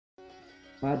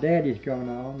My daddy's gone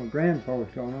on, my grandpa's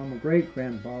gone on, my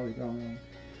great-grandfather's gone on.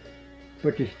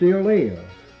 But they still live.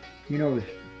 You know,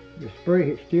 the spirit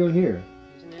is still here.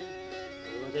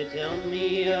 Oh, they tell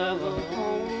me of a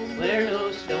home where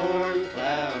no storm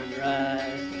clouds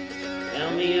rise.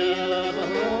 Tell me of a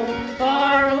home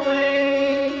far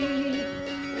away.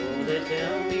 Oh, they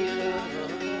tell me of a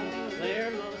home where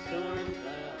no storm clouds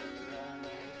rise.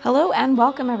 Hello and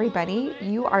welcome, everybody.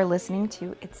 You are listening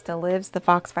to It Still Lives, the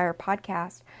Foxfire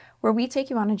podcast, where we take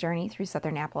you on a journey through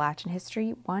Southern Appalachian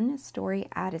history, one story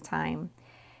at a time.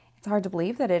 It's hard to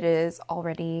believe that it is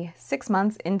already 6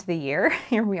 months into the year.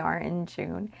 Here we are in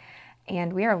June,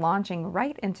 and we are launching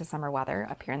right into summer weather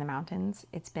up here in the mountains.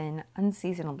 It's been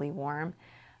unseasonably warm,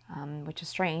 which is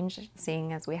strange,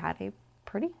 seeing as we had a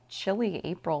pretty chilly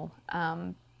April.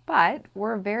 But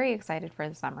we're very excited for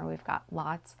the summer. We've got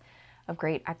lots of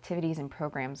great activities and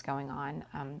programs going on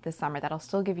this summer that'll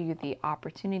still give you the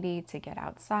opportunity to get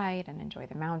outside and enjoy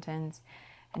the mountains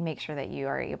and make sure that you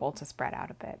are able to spread out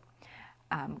a bit.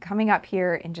 Coming up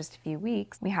here in just a few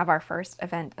weeks, we have our first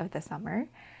event of the summer,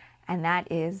 and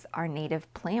that is our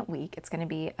Native Plant Week. It's going to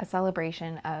be a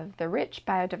celebration of the rich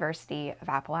biodiversity of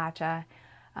Appalachia.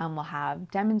 We'll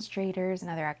have demonstrators and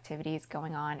other activities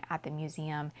going on at the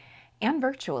museum and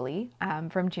virtually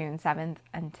from June 7th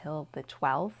until the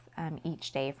 12th,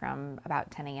 each day from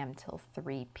about 10 a.m. till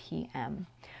 3 p.m.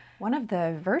 One of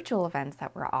the virtual events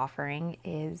that we're offering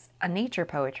is a nature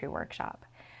poetry workshop.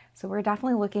 So we're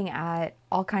definitely looking at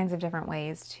all kinds of different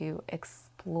ways to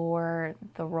explore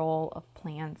the role of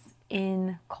plants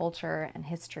in culture and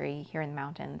history here in the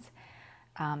mountains.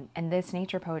 And this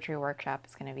nature poetry workshop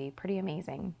is going to be pretty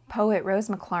amazing. Poet Rose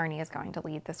McClarney is going to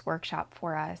lead this workshop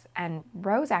for us. And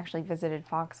Rose actually visited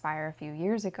Foxfire a few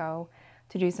years ago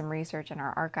to do some research in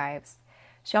our archives.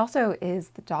 She also is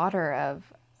the daughter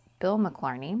of Bill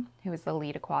McClarney, who is the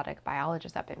lead aquatic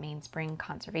biologist up at Mainspring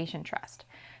Conservation Trust.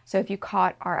 So if you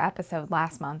caught our episode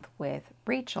last month with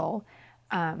Rachel,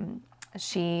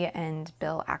 she and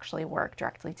Bill actually work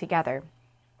directly together.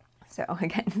 So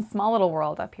again, small little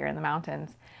world up here in the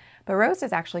mountains. But Rose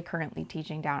is actually currently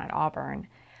teaching down at Auburn.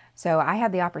 So I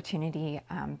had the opportunity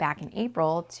back in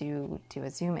April to do a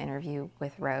Zoom interview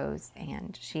with Rose,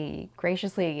 and she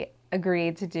graciously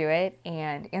agreed to do it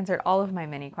and answered all of my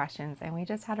many questions. And we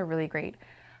just had a really great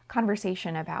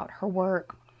conversation about her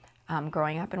work,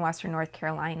 growing up in Western North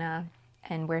Carolina,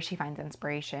 and where she finds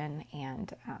inspiration,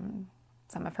 and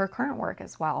some of her current work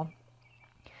as well.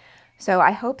 So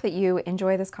I hope that you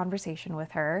enjoy this conversation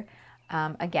with her.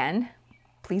 Again,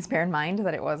 please bear in mind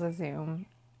that it was a Zoom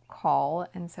call,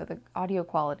 and so the audio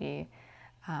quality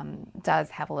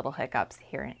does have a little hiccups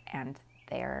here and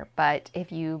there. But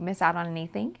if you miss out on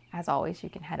anything, as always, you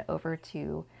can head over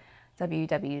to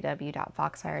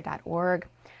www.foxfire.org,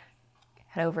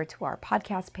 head over to our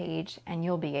podcast page, and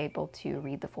you'll be able to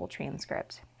read the full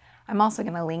transcript. I'm also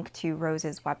going to link to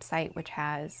Rose's website, which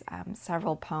has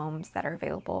several poems that are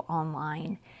available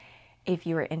online if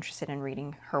you are interested in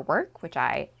reading her work, which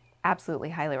I absolutely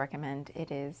highly recommend.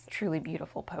 It is truly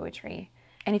beautiful poetry.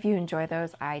 And if you enjoy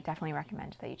those, I definitely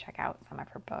recommend that you check out some of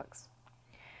her books.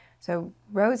 So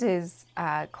Rose's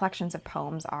collections of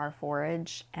poems are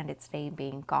Forage and Its Day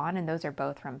Being Gone, and those are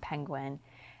both from Penguin.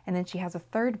 And then she has a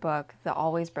third book, The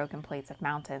Always Broken Plates of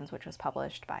Mountains, which was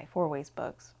published by Four Ways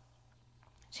Books.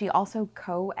 She also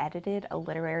co-edited a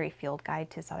literary field guide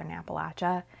to Southern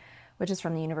Appalachia, which is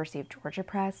from the University of Georgia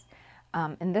Press.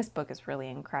 And this book is really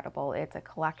incredible. It's a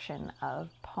collection of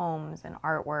poems and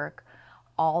artwork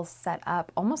all set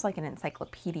up almost like an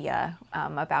encyclopedia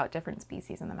about different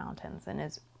species in the mountains, and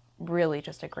is really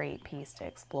just a great piece to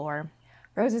explore.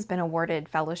 Rose has been awarded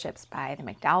fellowships by the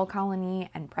MacDowell Colony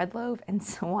and Breadloaf and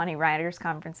Sewanee Writers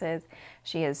Conferences.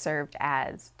 She has served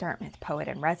as Dartmouth Poet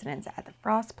in Residence at the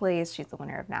Frost Place. She's the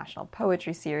winner of National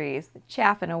Poetry Series, the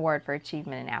Chaffin Award for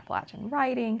Achievement in Appalachian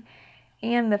Writing,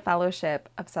 and the Fellowship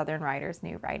of Southern Writers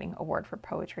New Writing Award for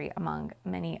Poetry, among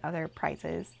many other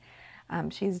prizes.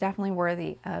 She's definitely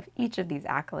worthy of each of these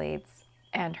accolades,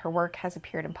 and her work has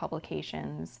appeared in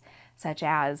publications such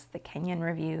as the Kenyon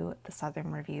Review, the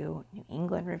Southern Review, New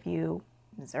England Review,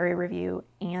 Missouri Review,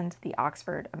 and the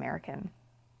Oxford American.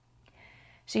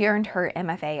 She earned her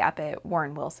MFA up at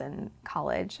Warren Wilson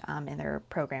College in their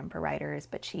program for writers,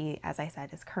 but she, as I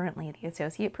said, is currently the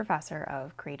Associate Professor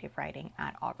of Creative Writing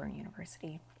at Auburn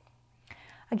University.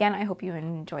 Again, I hope you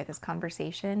enjoy this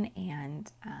conversation,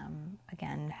 and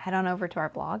again, head on over to our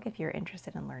blog if you're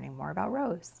interested in learning more about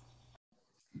Rose.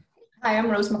 Hi,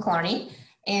 I'm Rose McClarney,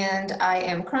 and I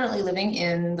am currently living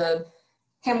in the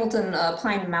Hamilton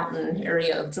Pine Mountain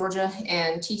area of Georgia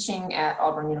and teaching at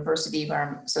Auburn University, where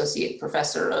I'm Associate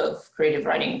Professor of Creative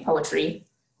Writing and Poetry.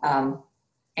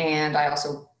 And I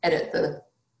also edit the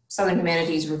Southern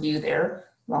Humanities Review there,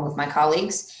 along with my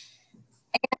colleagues.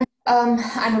 And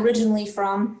I'm originally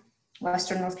from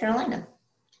Western North Carolina.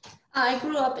 I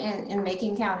grew up in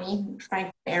Macon County,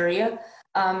 Franklin area,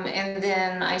 and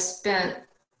then I spent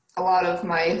a lot of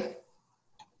my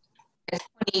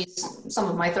 20s, some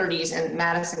of my 30s in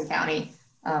Madison County.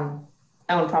 I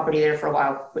owned property there for a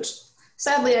while, which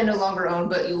sadly I no longer own,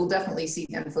 but you will definitely see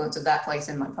the influence of that place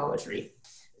in my poetry.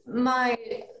 My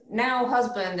now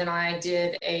husband and I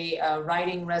did a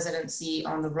writing residency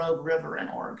on the Rogue River in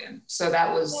Oregon. So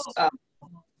that was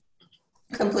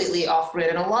completely off-grid.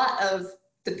 And a lot of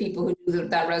the people who do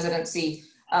that residency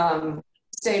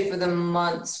stay for the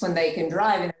months when they can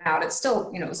drive in and out. It's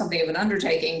still, something of an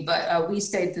undertaking, but we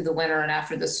stayed through the winter, and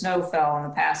after the snow fell on the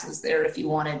passes there, if you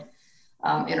wanted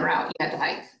in or out, you had to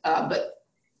hike. But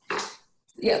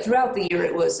yeah, throughout the year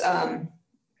it was,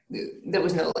 there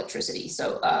was no electricity.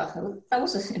 So that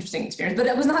was an interesting experience, but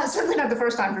it was certainly not the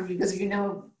first time for me, because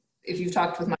if you've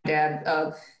talked with my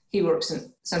dad, he works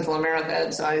in Central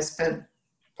America. So I spent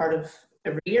part of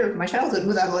every year of my childhood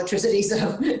without electricity.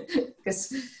 So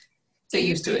because so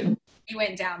used to it. You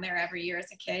went down there every year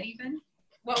as a kid even?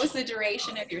 What was the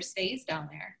duration of your stays down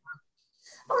there?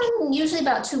 Usually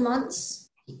about 2 months.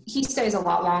 He stays a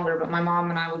lot longer, but my mom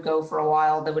and I would go for a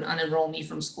while. They would unenroll me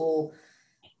from school.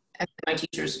 And my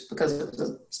teachers, because it was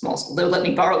a small school, they would let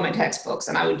me borrow my textbooks,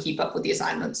 and I would keep up with the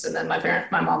assignments. And then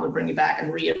my mom would bring me back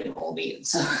and re-enroll me.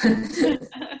 So,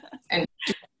 and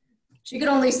she could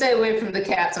only stay away from the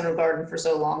cats in her garden for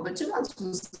so long, but 2 months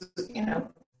was,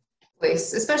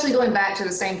 place, especially going back to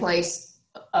the same place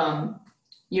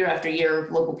year after year.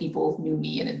 Local people knew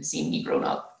me and had seen me grown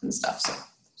up and stuff. So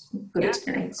good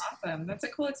experience. That's awesome. That's a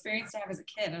cool experience to have as a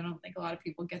kid. I don't think a lot of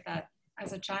people get that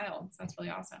as a child. So that's really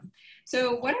awesome.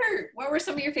 So what were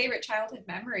some of your favorite childhood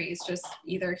memories, just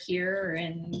either here or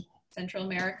in Central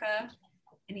America?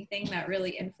 Anything that really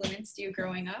influenced you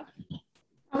growing up?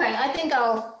 Okay, I think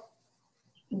I'll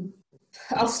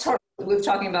start with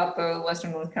talking about the Western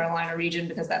North Carolina region,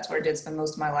 because that's where I did spend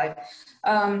most of my life.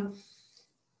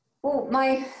 Well,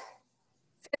 my family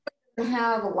doesn't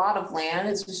have a lot of land.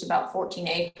 It's just about 14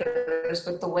 acres,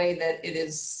 but the way that it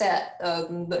is set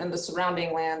and the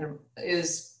surrounding land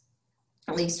is,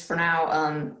 at least for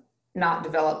now, not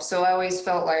developed. So I always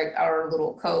felt like our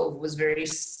little cove was very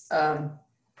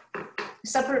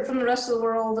separate from the rest of the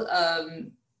world.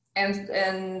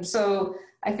 And so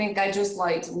I think I just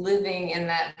liked living in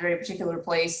that very particular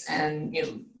place, and,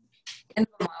 in a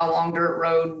mile-long dirt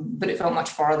road, but it felt much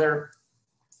farther.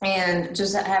 And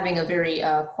just having a very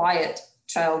quiet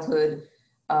childhood.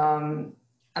 I'm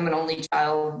an only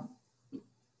child.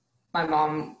 My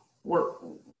mom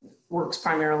works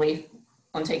primarily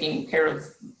on taking care of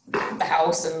the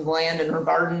house and land and her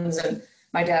gardens, and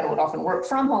my dad would often work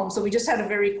from home. So we just had a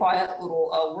very quiet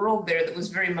little world there that was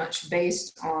very much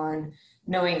based on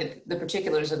knowing the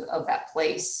particulars of that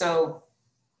place. So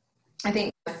I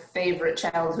think my favorite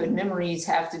childhood memories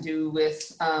have to do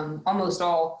with almost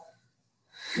all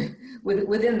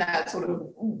within that sort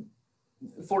of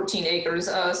 14 acres.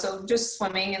 So just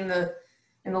swimming in the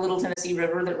little Tennessee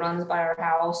River that runs by our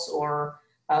house, or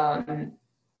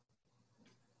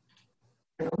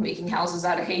making houses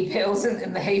out of hay bales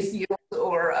in the hay field,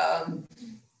 or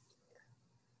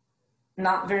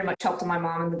not very much help to my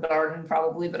mom in the garden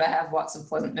probably, but I have lots of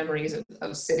pleasant memories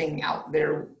of sitting out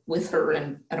there with her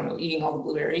and, eating all the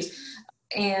blueberries,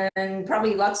 and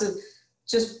probably lots of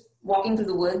just walking through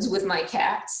the woods with my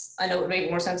cats. I know it would make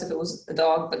more sense if it was a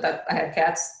dog, but that I had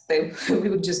cats. We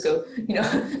would just go,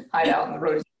 hide out in the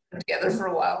road together for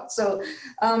a while. So,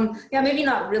 maybe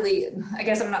not really. I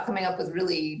guess I'm not coming up with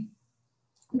really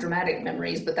dramatic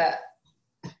memories, but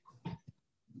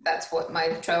that's what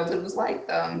my childhood was like.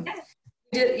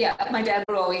 My dad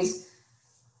would always,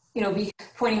 be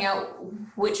pointing out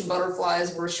which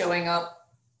butterflies were showing up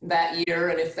that year,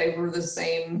 and if they were the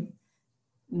same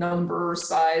number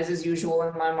size as usual,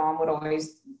 and my mom would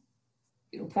always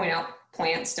point out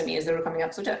plants to me as they were coming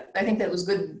up. So I think that was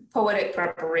good poetic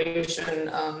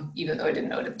preparation, even though I didn't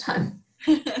know it at the time.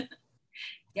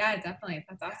 Yeah, definitely.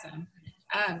 That's awesome.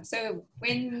 So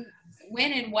when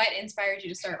and what inspired you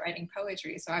to start writing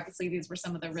poetry? So obviously these were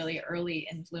some of the really early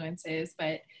influences,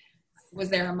 but was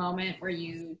there a moment where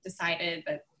you decided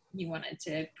that you wanted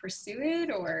to pursue it,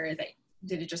 or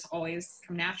did it just always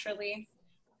come naturally?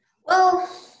 Well,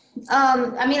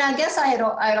 I guess I had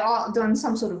done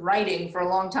some sort of writing for a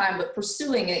long time, but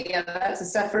pursuing it, that's a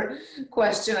separate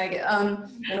question.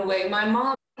 In a way, my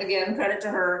mom, again, credit to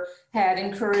her, had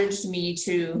encouraged me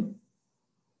to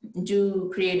do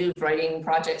creative writing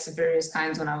projects of various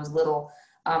kinds when I was little.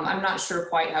 I'm not sure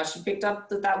quite how she picked up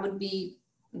that that would be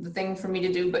the thing for me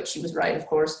to do, but she was right, of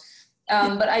course.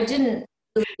 But I didn't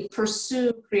really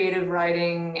pursue creative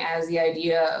writing as the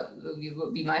idea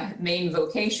would be my main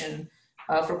vocation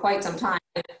for quite some time.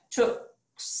 I took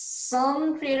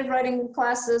some creative writing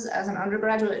classes as an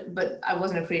undergraduate, but I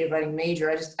wasn't a creative writing major.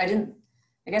 I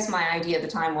guess my idea at the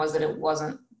time was that it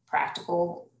wasn't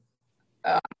practical.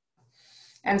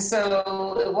 And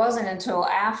so it wasn't until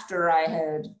after I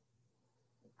had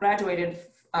graduated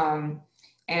and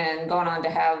gone on to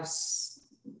have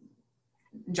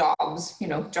jobs,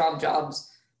 jobs,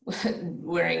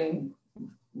 wearing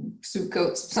suit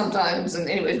coats sometimes, and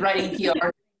anyways, writing PR,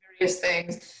 various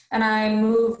things. And I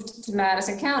moved to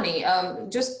Madison County,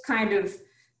 just kind of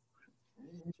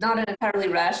not an entirely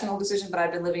rational decision, but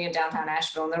I've been living in downtown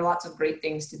Asheville, and there are lots of great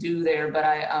things to do there, but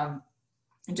I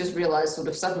just realized sort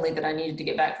of suddenly that I needed to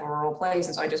get back to a rural place,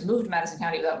 and so I just moved to Madison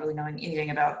County without really knowing anything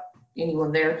about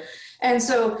anyone there. And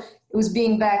so it was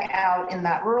being back out in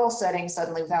that rural setting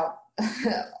suddenly without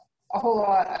a whole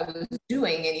lot I was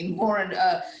doing anymore, and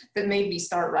that made me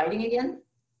start writing again.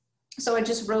 So I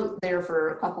just wrote there for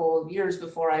a couple of years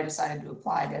before I decided to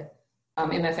apply to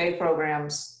MFA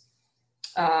programs.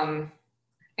 And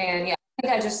yeah, I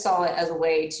think I just saw it as a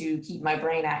way to keep my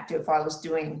brain active while I was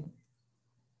doing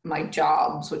my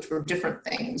jobs, which were different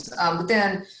things. But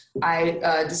then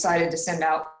I decided to send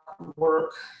out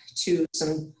work to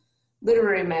some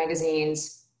literary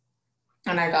magazines,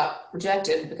 and I got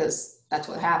rejected because that's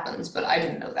what happens, but I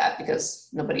didn't know that because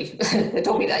nobody had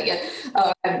told me that yet.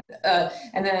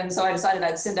 And then so I decided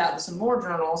I'd send out some more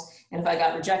journals, and if I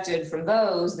got rejected from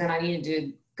those, then I needed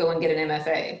to go and get an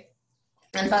MFA.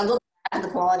 And if I look at the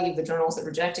quality of the journals that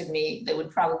rejected me, they would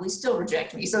probably still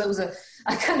reject me. So it was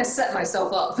I kind of set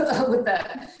myself up with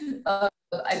that.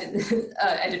 I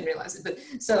didn't realize it, but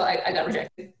so I got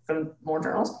rejected from more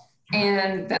journals,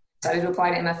 and then I decided to apply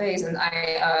to MFAs, and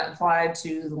I applied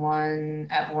to the one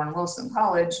at Warren Wilson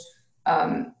College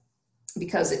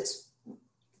because it's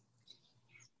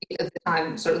at the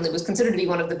time certainly was considered to be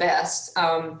one of the best.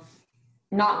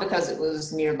 Not because it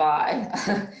was nearby.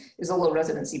 It was a low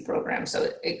residency program, so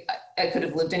I could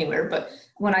have lived anywhere. But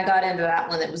when I got into that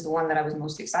one, it was the one that I was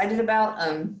most excited about.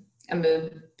 I'm a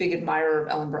big admirer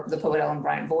of the poet Ellen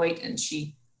Bryant Voigt, and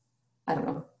she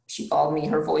called me.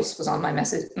 Her voice was on my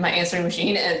answering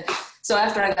machine, and so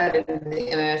after I got into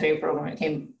the MFA program, it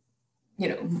became,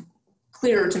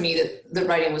 clearer to me that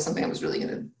writing was something I was really going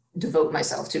to devote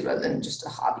myself to rather than just a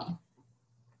hobby.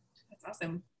 That's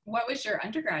awesome. What was your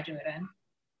undergraduate in?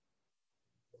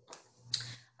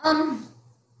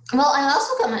 Well, I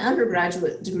also got my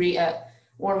undergraduate degree at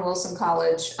Warren Wilson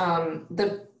College.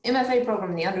 The MFA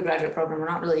program and the undergraduate program are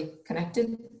not really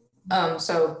connected.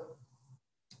 So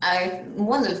I'm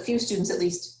one of the few students, at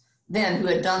least then, who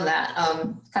had done that,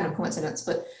 kind of coincidence,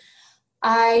 but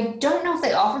I don't know if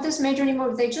they offer this major anymore,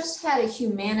 but they just had a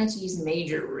humanities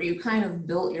major where you kind of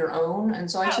built your own. And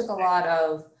so I took a lot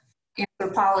of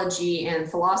anthropology and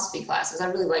philosophy classes. I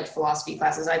really liked philosophy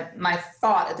classes. My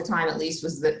thought at the time, at least,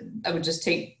 was that I would just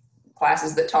take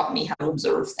classes that taught me how to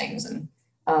observe things, and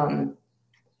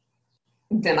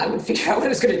then I would figure out what I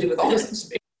was going to do with all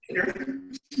this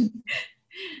information.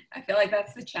 I feel like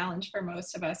that's the challenge for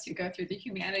most of us who go through the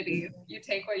humanities. You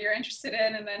take what you're interested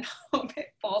in and then hope it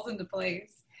falls into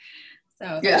place.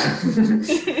 So yeah.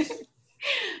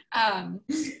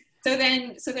 So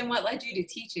then what led you to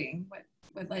teaching?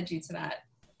 What led you to that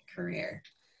career?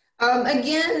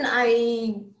 Again,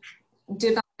 I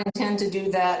did not intend to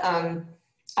do that.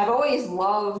 I've always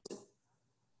loved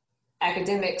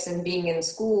academics and being in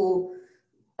school,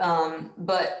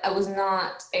 but I was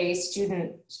not a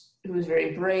student who was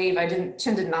very brave. I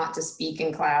tended not to speak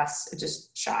in class,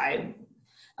 just shy.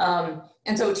 And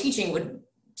so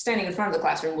standing in front of the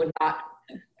classroom would not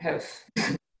have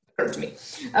occurred to me.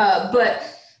 But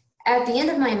at the end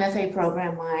of my MFA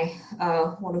program,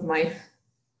 one of my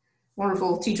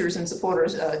wonderful teachers and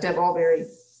supporters, Deb Alberry,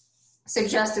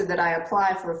 suggested that I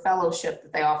apply for a fellowship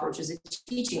that they offer, which is a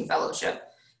teaching fellowship.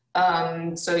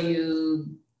 So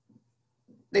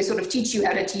they sort of teach you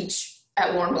how to teach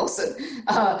at Warren Wilson.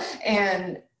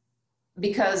 And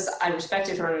because I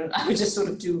respected her, and I would just sort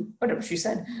of do whatever she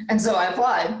said. And so I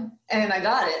applied, and I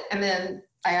got it. And then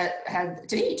I had to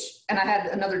teach, and I had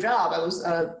another job. I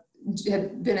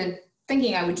had been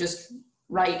thinking I would just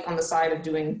write on the side of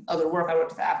doing other work. I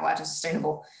worked at the Appalachian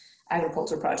Sustainable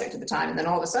Agriculture Project at the time. And then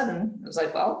all of a sudden, I was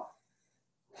like, well,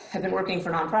 I've been working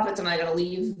for nonprofits. Am I going to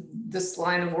leave this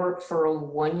line of work for a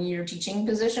 1-year teaching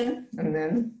position? And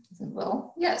then I said,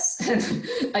 well, yes, and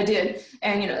I did.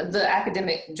 And, the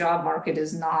academic job market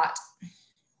is not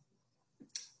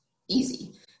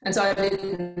easy. And so I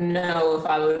didn't know if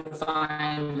I would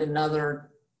find another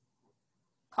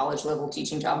college level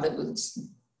teaching job that was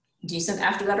decent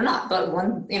after that or not. But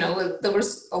there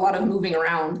was a lot of moving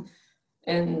around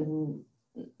and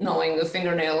gnawing of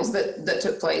fingernails that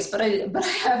took place. But I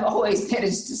have always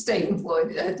managed to stay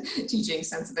employed at teaching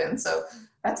since then. So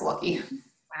that's lucky.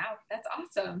 Wow, that's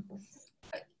awesome.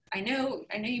 I know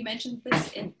you mentioned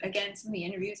this in, again, some of the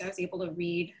interviews I was able to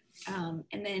read.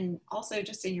 And then also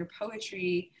just in your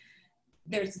poetry,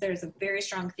 there's a very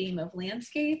strong theme of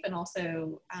landscape and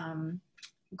also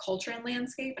culture and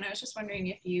landscape. And I was just wondering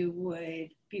if you would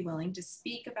be willing to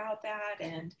speak about that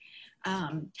and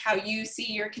how you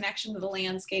see your connection to the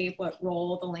landscape, what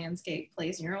role the landscape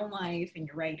plays in your own life and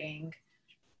your writing.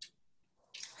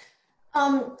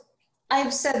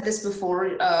 I've said this before,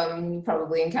 you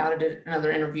probably encountered it in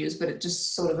other interviews, but it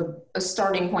just sort of a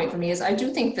starting point for me is I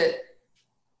do think that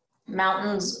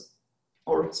mountains,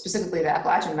 or specifically the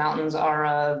Appalachian Mountains, are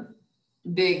a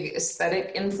big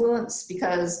aesthetic influence,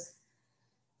 because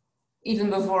even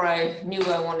before I knew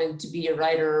I wanted to be a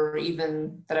writer, or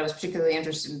even that I was particularly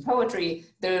interested in poetry,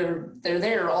 they're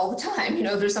there all the time. You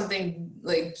know, there's something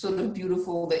like sort of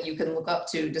beautiful that you can look up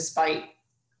to despite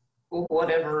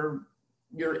whatever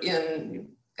you're in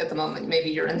at the moment. Maybe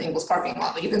you're in the Ingles parking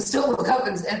lot, but you can still look up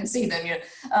and see them. You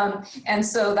know? And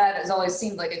so that has always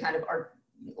seemed like a kind of art,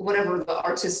 whatever the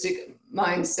artistic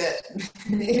mindset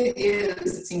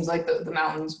is. It seems like the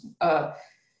mountains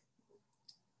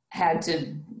had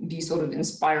to be sort of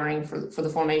inspiring for the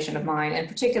formation of mine, and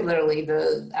particularly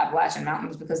the Appalachian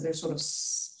Mountains, because they're sort of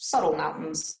subtle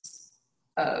mountains,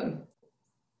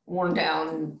 worn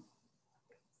down,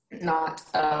 not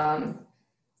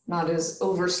as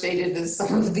overstated as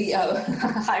some of the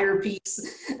higher peaks.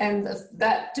 And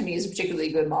that to me is a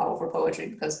particularly good model for poetry,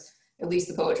 because at least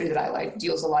the poetry that I like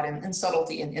deals a lot in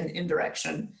subtlety and in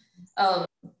indirection.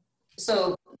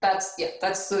 So that's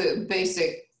the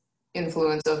basic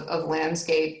influence of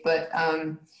landscape. But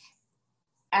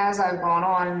as I've gone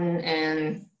on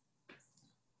and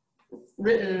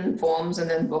written poems and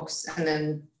then books and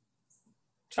then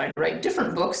tried to write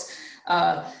different books,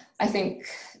 I think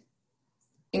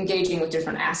engaging with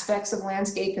different aspects of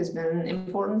landscape has been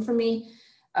important for me.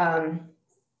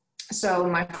 So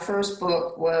my first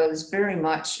book was very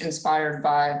much inspired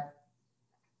by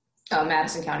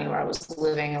Madison County, where I was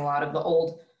living, a lot of the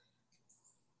old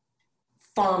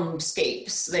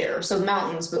farmscapes there. So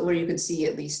mountains, but where you could see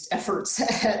at least efforts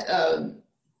at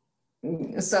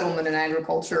settlement and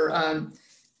agriculture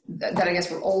that I guess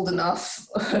were old enough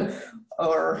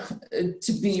or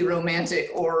to be romantic,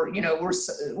 or, you know,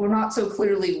 we're not so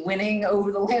clearly winning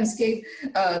over the landscape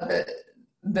that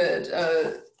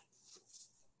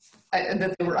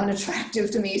they were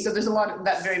unattractive to me. So there's a lot of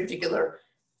that very particular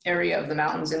area of the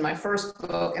mountains in my first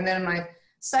book. And then in my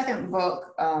second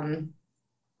book,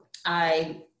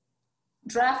 I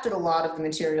drafted a lot of the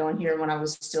material in here when I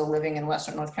was still living in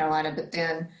Western North Carolina, but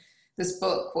then this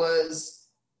book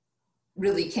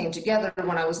really came together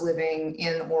when I was living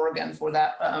in Oregon for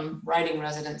that writing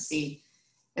residency.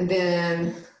 And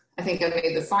then I think I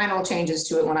made the final changes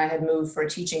to it when I had moved for a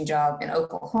teaching job in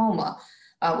Oklahoma,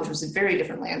 which was a very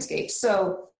different landscape.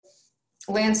 So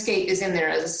landscape is in there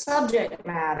as a subject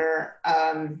matter,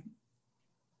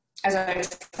 as I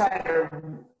try to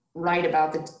write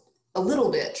about the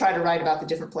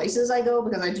different places I go,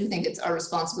 because I do think it's our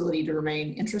responsibility to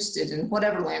remain interested in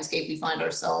whatever landscape we find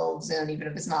ourselves in, even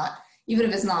if it's not, you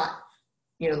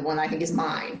know, the one I think is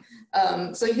mine.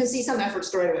 So you can see some efforts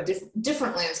to write about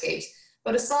different landscapes.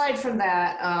 But aside from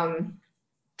that,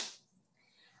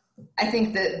 I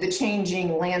think that the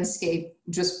changing landscape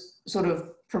just sort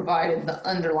of provided the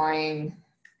underlying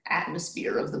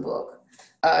atmosphere of the book.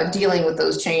 Dealing with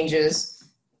those changes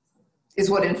is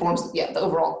what informs the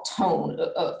overall tone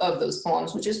of those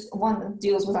poems, which is one that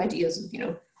deals with ideas of, you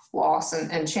know, loss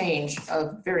and change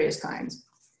of various kinds.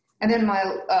 And then my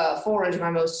Forage,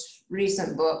 my most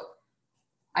recent book,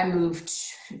 I moved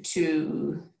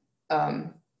to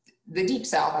the Deep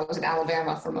South. I was in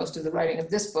Alabama for most of the writing of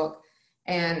this book,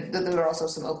 and there are also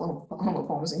some Oklahoma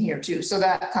poems in here too. So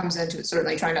that comes into it,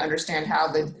 certainly trying to understand how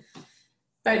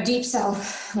that Deep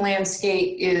South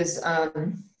landscape is, I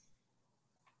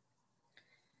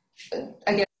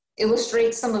guess,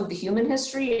 illustrates some of the human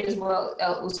history as well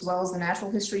as the natural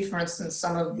history. For instance,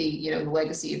 some of the, you know, the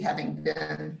legacy of having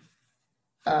been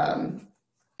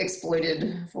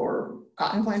exploited for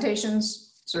cotton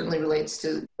plantations certainly relates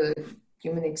to the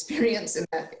human experience in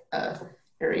that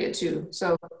area too.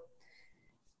 So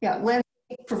yeah,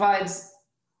 landscape provides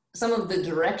some of the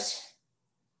direct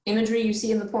imagery you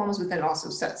see in the poems, but then also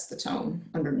sets the tone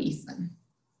underneath them.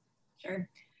 Sure.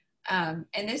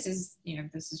 and this is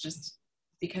just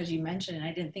because you mentioned it,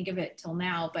 I didn't think of it till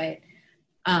now, but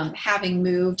having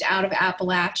moved out of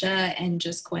Appalachia and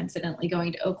just coincidentally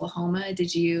going to Oklahoma,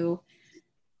 did you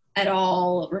at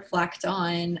all reflect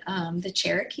on the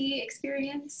Cherokee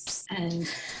experience and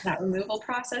that removal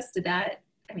process? Did that,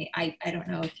 I mean, I don't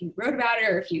know if you wrote about it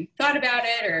or if you thought about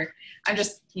it, or I'm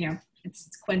just,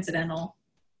 it's coincidental.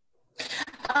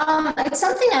 It's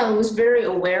something I was very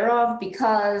aware of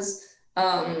because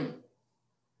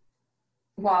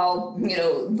while,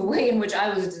 the way in which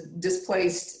I was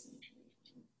displaced,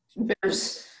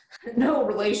 there's no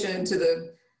relation to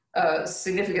the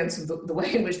significance of the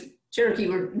way in which Cherokee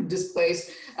were displaced.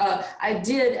 I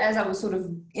did, as I was sort of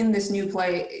in this new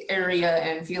play area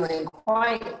and feeling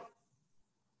quite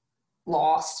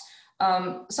lost,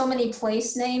 so many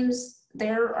place names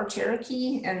there are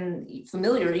Cherokee and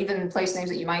familiar, even place names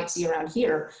that you might see around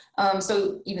here.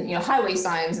 So even, highway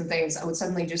signs and things, I would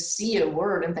suddenly just see a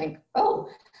word and think, oh.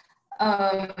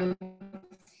 And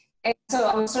so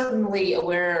I was certainly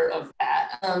aware of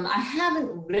that. I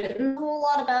haven't written a whole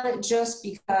lot about it just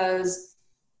because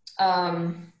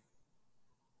I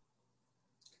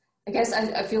guess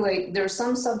I feel like there are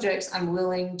some subjects I'm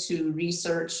willing to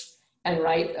research and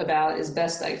write about as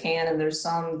best I can, and there's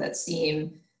some that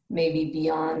seem maybe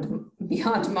beyond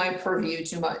my purview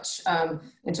too much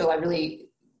until I really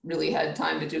had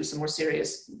time to do some more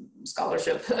serious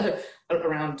scholarship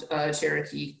around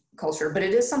Cherokee culture. But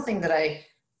it is something that I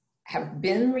have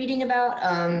been reading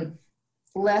about,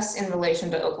 less in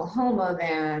relation to Oklahoma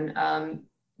than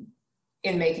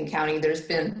in Macon County. There's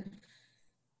been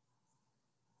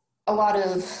a lot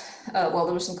of, there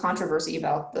was some controversy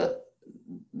about the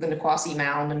Niquosi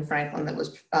Mound in Franklin that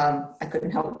was, I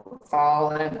couldn't help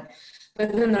following.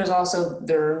 But then there's also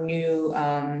their new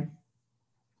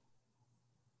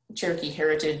Cherokee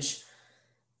heritage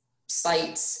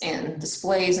sites and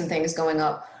displays and things going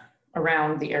up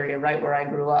around the area right where I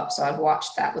grew up. So I've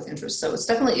watched that with interest. So it's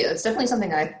definitely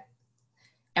something I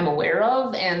am aware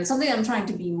of, and something I'm trying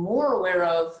to be more aware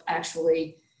of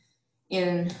actually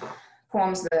in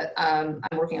poems that I'm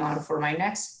working on for my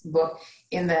next book,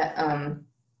 in that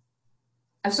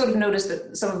I've sort of noticed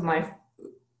that some of my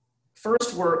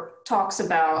first work talks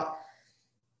about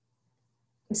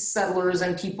settlers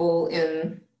and people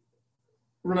in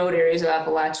remote areas of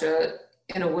Appalachia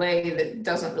in a way that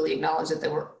doesn't really acknowledge that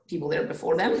there were people there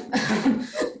before them.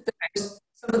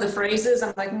 Some of the phrases,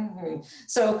 I'm like,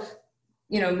 So,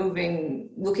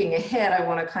 looking ahead, I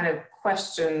want to kind of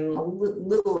question a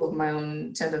little of my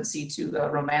own tendency to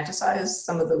romanticize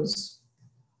some of those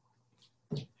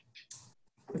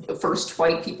first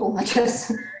white people, I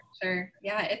guess. Sure.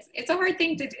 Yeah, it's a hard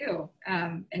thing to do.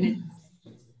 And it's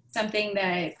something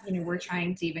that, we're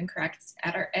trying to even correct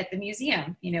at the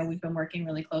museum. We've been working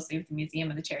really closely with the Museum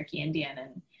of the Cherokee Indian,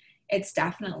 and it's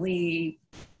definitely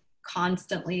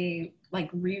constantly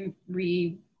like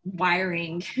rewiring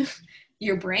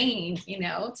your brain,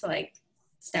 to like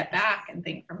step back and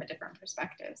think from a different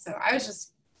perspective. So I was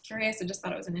just curious. I just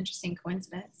thought it was an interesting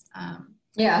coincidence.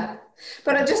 Yeah,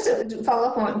 but just to follow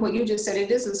up on what you just said,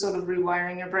 it is a sort of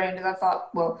rewiring your brain. And I thought,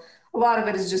 well, a lot of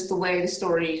it is just the way the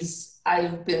stories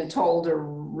I've been told or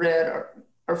read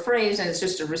or phrased, and it's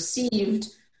just a received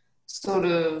sort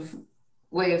of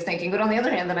way of thinking. But on the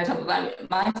other hand, then I tell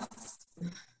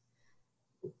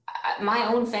my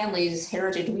own family's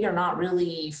heritage, we are not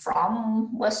really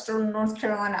from Western North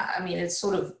Carolina. I mean, it's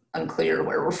sort of unclear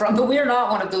where we're from, but we're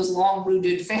not one of those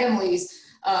long-rooted families.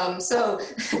 So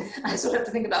I sort of have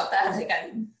to think about that. Like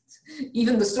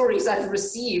even the stories I've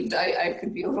received, I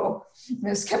could be a little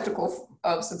skeptical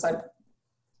of, since I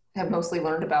have mostly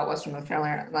learned about Western North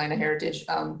Carolina heritage,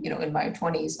 in my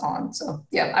 20s on. So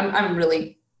yeah, I'm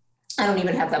really, I don't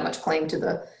even have that much claim to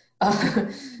the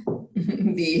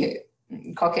the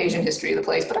Caucasian history of the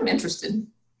place, but I'm interested.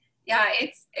 Yeah,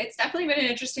 it's definitely been an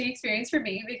interesting experience for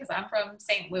me because I'm from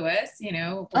St. Louis,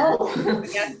 Oh.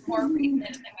 we got more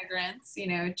recent immigrants,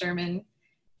 German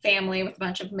family with a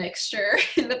bunch of mixture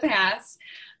in the past.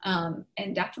 And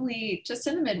definitely just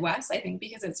in the Midwest, I think,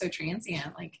 because it's so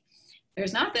transient, like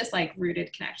there's not this like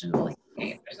rooted connection to the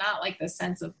landscape. There's not like this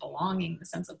sense of belonging, the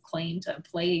sense of claim to a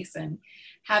place. And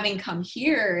having come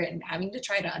here and having to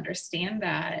try to understand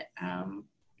that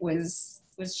was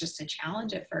just a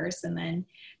challenge at first. And then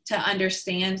to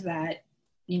understand that,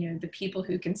 the people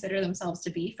who consider themselves to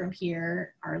be from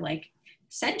here are like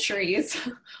centuries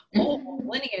old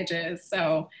lineages.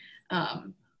 So,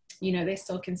 they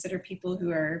still consider people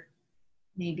who are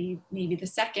maybe the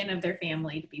second of their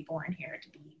family to be born here to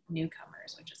be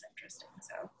newcomers, which is interesting.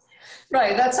 So,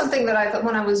 right. That's something that I thought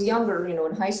when I was younger,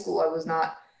 in high school, I was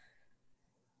not,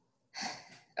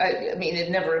 I mean,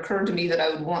 it never occurred to me that I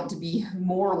would want to be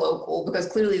more local, because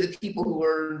clearly the people who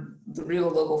were the real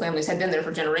local families had been there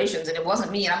for generations, and it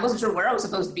wasn't me. And I wasn't sure where I was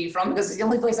supposed to be from, because it's the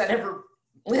only place I'd ever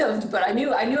lived, but I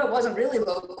knew it wasn't really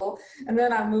local. And then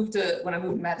when I moved to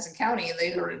Madison County, and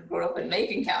they grew up in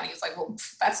Macon County, it's like, well,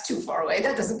 that's too far away.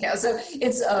 That doesn't count. So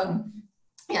it's,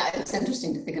 it's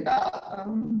interesting to think about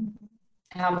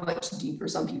how much deeper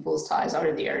some people's ties are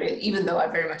to the area. Even though I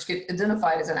very much get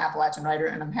identified as an Appalachian writer,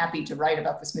 and I'm happy to write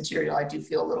about this material, I do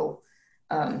feel a little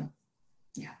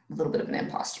bit of an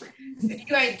imposter. So do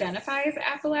you identify as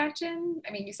Appalachian?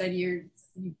 I mean, you said you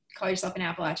call yourself an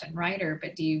Appalachian writer,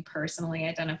 but do you personally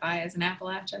identify as an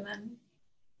Appalachian then?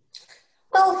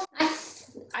 Well,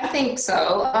 I think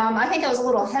so. I think I was a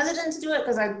little hesitant to do it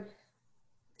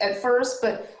at first,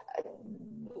 but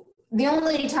the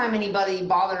only time anybody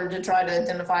bothered to try to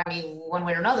identify me one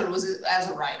way or another was as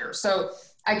a writer. So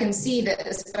I can see that,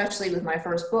 especially with my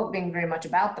first book being very much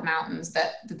about the mountains,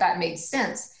 that made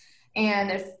sense. And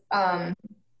if I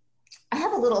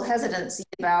have a little hesitancy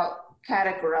about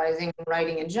categorizing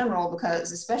writing in general,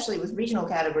 because especially with regional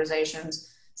categorizations,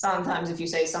 sometimes if you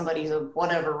say somebody's a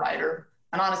whatever writer,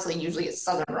 and honestly, usually it's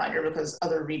Southern writer, because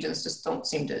other regions just don't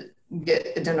seem to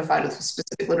get identified with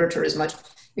specific literature as much.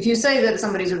 If you say that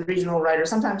somebody's a regional writer,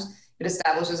 sometimes it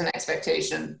establishes an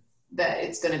expectation that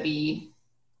it's going to be,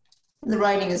 the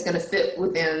writing is going to fit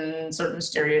within certain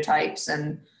stereotypes,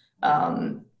 and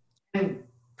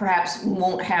perhaps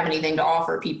won't have anything to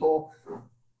offer people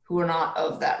who are not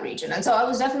of that region. And so I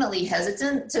was definitely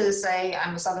hesitant to say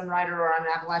I'm a Southern writer or I'm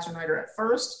an Appalachian writer at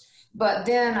first. But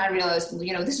then I realized,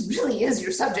 this really is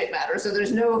your subject matter. So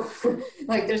there's no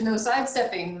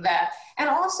sidestepping that. And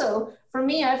also, for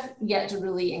me, I've yet to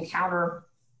really encounter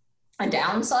a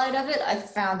downside of it. I've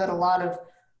found that a lot of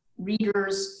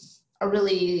readers are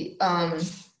really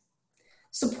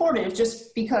supportive,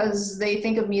 just because they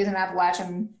think of me as an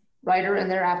Appalachian writer,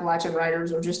 and their Appalachian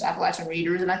writers or just Appalachian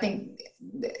readers. And I think,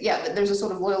 there's a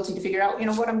sort of loyalty to figure out,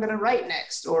 what I'm going to write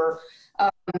next, or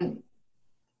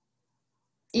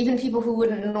even people who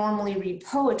wouldn't normally read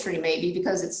poetry, maybe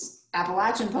because it's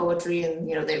Appalachian poetry, and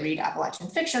they read Appalachian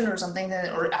fiction or something,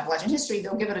 or Appalachian history,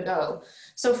 they'll give it a go.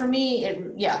 So for me,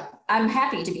 I'm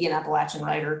happy to be an Appalachian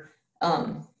writer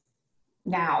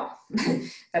now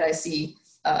that I see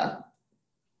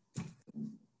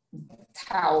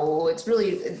how it's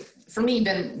really, for me,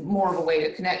 been more of a way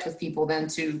to connect with people than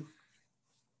to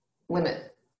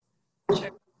limit Sure.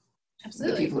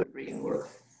 Absolutely. the people who are reading work.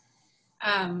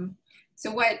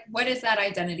 So what does that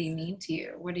identity mean to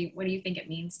you? What do you think it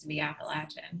means to be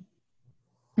Appalachian?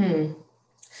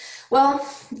 Well,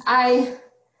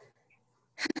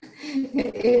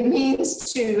 it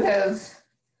means to have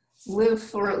lived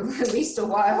for at least a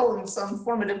while in some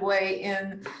formative way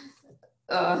in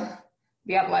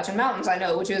the Appalachian Mountains, I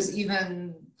know, which is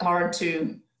even hard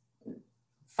to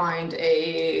find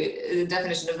a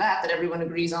definition of that everyone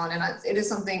agrees on. And it is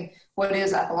something, what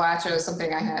is Appalachia, is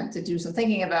something I had to do some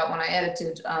thinking about when I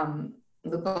edited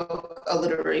the book, A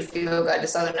Literary Field Guide to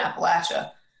Southern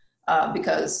Appalachia,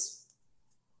 because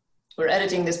we're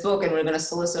editing this book and we're going to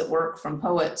solicit work from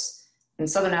poets, and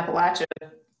Southern Appalachia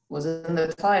was in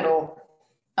the title,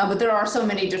 but there are so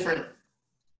many different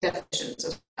definitions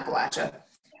of Appalachia.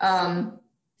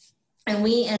 And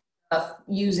we ended up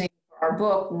using for our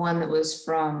book one that was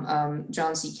from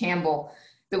John C. Campbell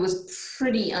that was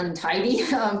pretty untidy,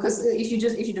 because if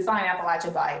you define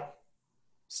Appalachia by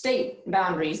state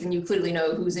boundaries, then you clearly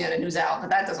know who's in and who's out, but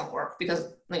that doesn't work,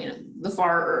 because the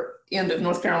far end of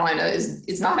North Carolina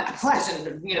it's not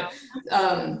Appalachian,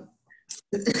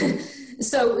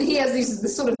 so he has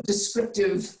this sort of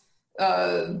descriptive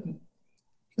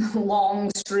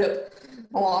long strip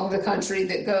along the country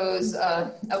that goes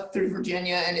up through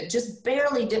Virginia, and it just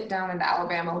barely dipped down into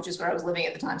Alabama, which is where I was living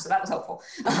at the time, so that was helpful.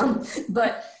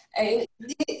 But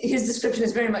his description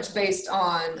is very much based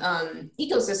on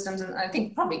ecosystems, and I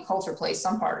think probably culture plays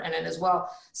some part in it as well.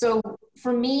 So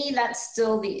for me, that's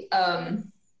still the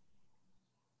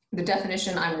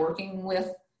definition I'm working with,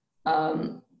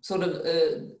 sort of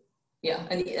an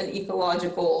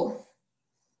ecological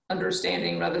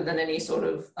understanding rather than any sort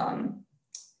of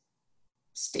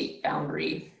state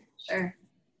boundary. Sure.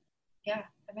 Yeah,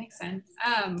 that makes sense.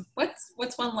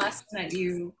 What's one lesson that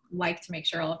you like to make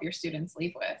sure all of your students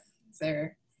leave with? Is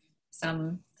there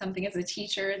something as a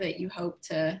teacher that you hope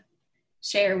to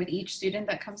share with each student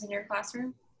that comes in your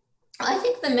classroom? I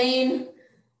think the main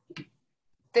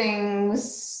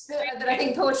things that I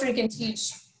think poetry can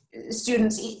teach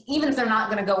students, even if they're not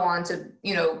going to go on to,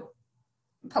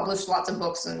 publish lots of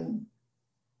books and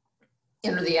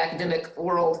enter the academic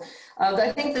world, but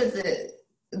I think that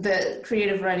that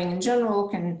creative writing in general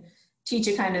can teach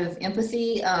a kind of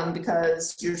empathy,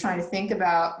 because you're trying to think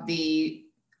about the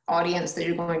audience that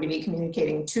you're going to be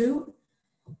communicating to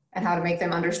and how to make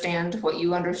them understand what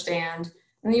you understand.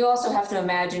 And you also have to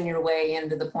imagine your way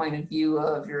into the point of view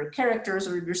of your characters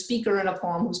or your speaker in a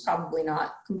poem who's probably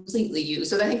not completely you.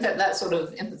 So I think that sort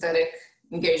of empathetic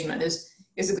engagement is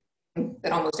a good thing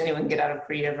that almost anyone can get out of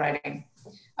creative writing.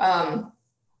 And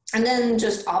then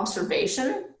just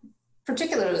observation,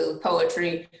 particularly with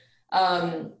poetry,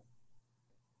 and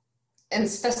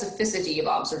specificity of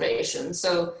observation.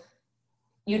 So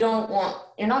you're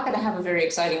not going to have a very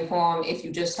exciting poem if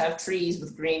you just have trees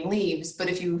with green leaves, but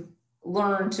if you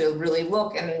learn to really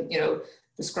look and,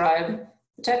 describe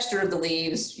the texture of the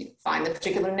leaves, find the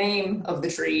particular name of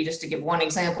the tree, just to give one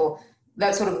example,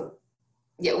 that sort of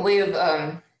way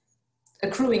of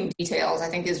accruing details, I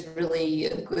think, is really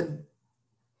a good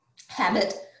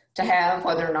habit to have,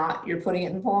 whether or not you're putting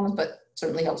it in poems, but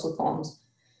certainly helps with poems.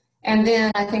 And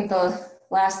then I think the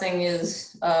last thing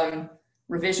is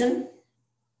revision,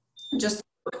 just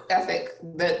work ethic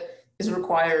that is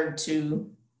required to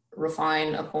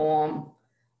refine a poem,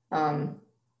 and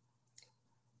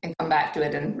come back to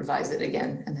it and revise it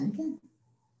again and then again.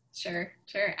 Sure.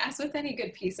 As with any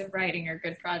good piece of writing or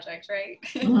good project, right?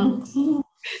 Mm-hmm.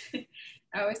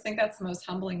 I always think that's the most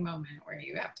humbling moment, where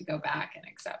you have to go back and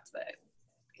accept that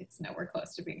it's nowhere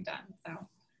close to being done. So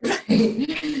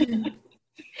Right.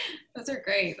 Those are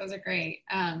great.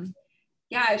 I'm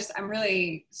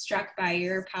really struck by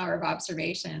your power of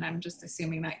observation. I'm just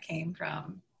assuming that came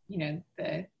from,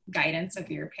 the guidance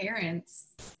of your parents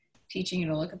teaching you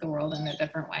to look at the world in a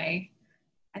different way.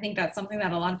 I think that's something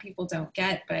that a lot of people don't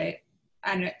get, but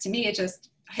to me, it just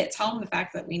hits home the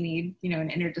fact that we need, an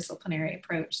interdisciplinary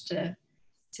approach to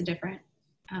different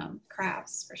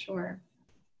crafts, for sure.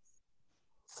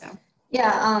 So.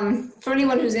 Yeah, for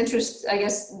anyone who's interested, I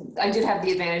guess I did have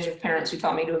the advantage of parents who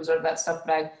taught me to observe that stuff,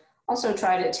 but I also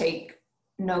try to take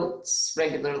notes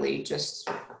regularly, just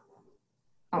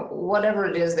whatever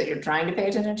it is that you're trying to pay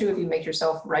attention to. If you make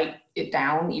yourself write it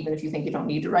down, even if you think you don't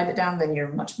need to write it down, then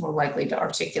you're much more likely to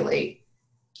articulate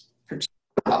particular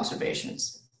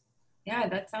observations. Yeah,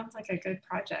 that sounds like a good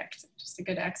project, just a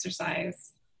good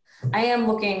exercise. I am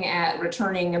looking at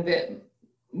returning a bit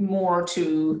more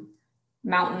to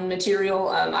mountain material.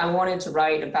 I wanted to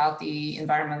write about the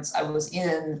environments I was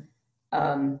in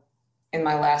my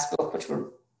last book, which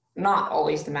were not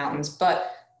always the mountains,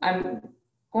 but I'm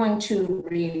going to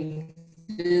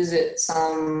revisit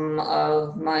some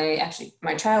of my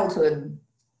childhood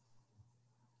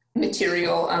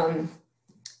material,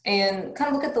 and kind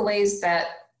of look at the ways that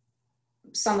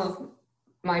some of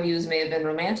my views may have been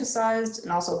romanticized,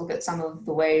 and also look at some of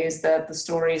the ways that the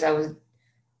stories I was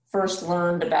first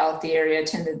learned about the area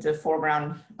tended to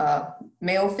foreground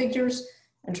male figures,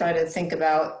 and try to think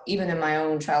about, even in my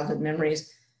own childhood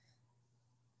memories,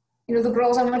 the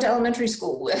girls I went to elementary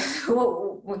school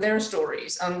with their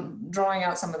stories. Drawing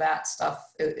out some of that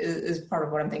stuff is part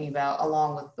of what I'm thinking about,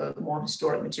 along with the more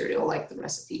historic material like the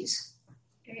recipes.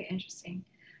 Very interesting.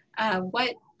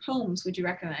 What poems would you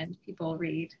recommend people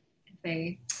read if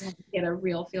they want to get a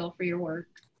real feel for your work?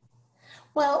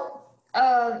 Well,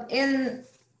 in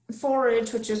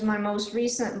Forage, which is my most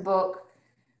recent book,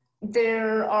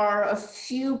 there are a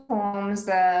few poems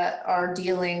that are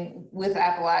dealing with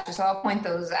Appalachia, so I'll point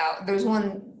those out. There's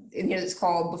one in here that's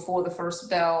called Before the First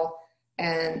Bell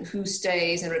and Who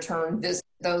Stays in Return Visit.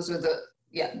 Those are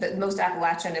the most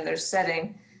Appalachian in their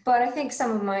setting. But I think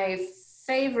some of my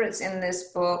favorites in this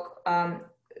book,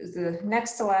 the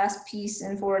next to last piece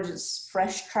in Forage is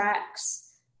Fresh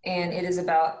Tracks, and it is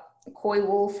about Coy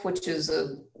wolf, which is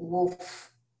a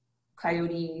wolf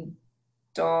coyote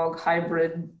dog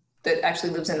hybrid that actually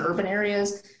lives in urban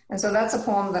areas. And so that's a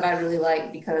poem that I really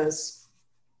like, because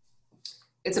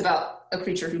it's about a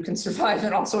creature who can survive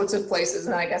in all sorts of places.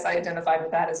 And I guess I identified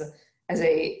with that as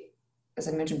I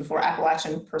mentioned before,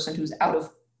 Appalachian person who's out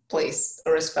of place,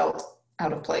 or has felt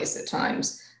out of place at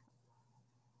times.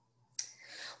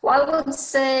 Well, I would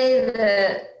say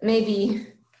that maybe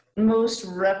most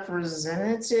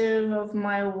representative of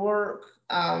my work,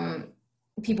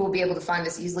 people will be able to find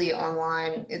this easily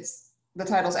online. The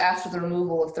title's After the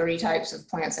Removal of 30 Types of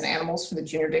Plants and Animals from the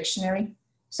Junior Dictionary.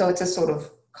 So it's a sort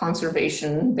of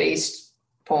conservation-based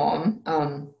poem.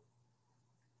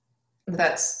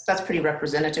 That's pretty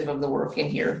representative of the work in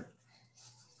here.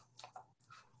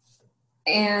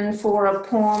 And for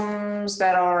poems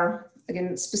that are,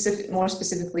 again, more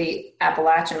specifically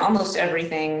Appalachian, almost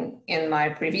everything in my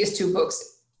previous two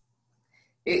books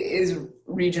is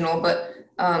regional, but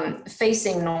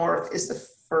Facing North is the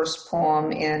first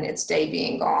poem in Its Day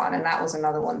Being Gone. And that was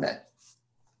another one that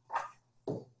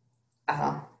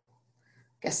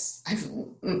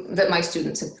that my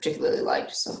students have particularly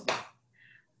liked. So.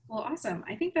 Well, awesome.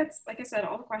 I think that's, like I said,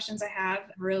 all the questions I have.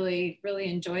 Really,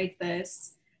 really enjoyed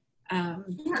this.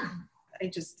 Yeah. I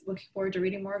just looking forward to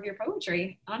reading more of your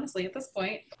poetry, honestly, at this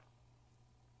point.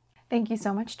 Thank you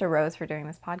so much to Rose for doing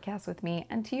this podcast with me,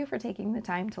 and to you for taking the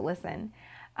time to listen.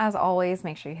 As always,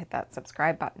 make sure you hit that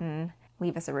subscribe button,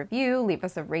 leave us a review, leave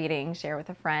us a rating, share with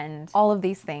a friend. All of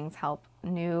these things help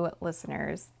new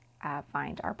listeners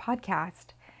find our podcast.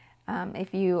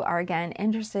 If you are, again,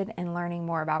 interested in learning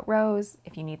more about Rose,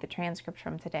 if you need the transcript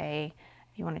from today,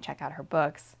 if you want to check out her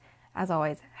books, as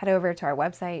always, head over to our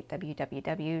website,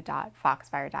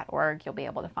 www.foxfire.org. You'll be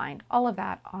able to find all of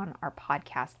that on our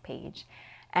podcast page.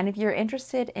 And if you're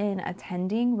interested in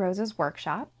attending Rose's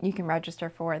workshop, you can register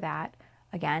for that,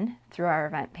 again, through our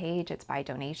event page. It's by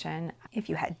donation. If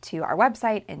you head to our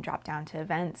website and drop down to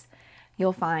events,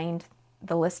 you'll find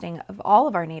the listing of all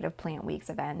of our Native Plant Weeks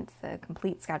events. The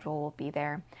complete schedule will be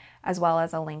there, as well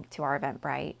as a link to our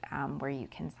Eventbrite where you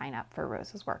can sign up for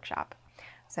Rose's workshop.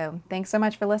 So thanks so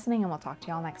much for listening, and we'll talk to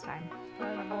you all next time.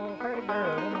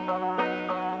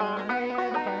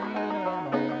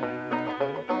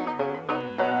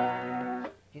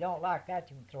 If you don't like that,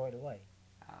 you can throw it away.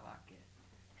 I like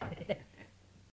it.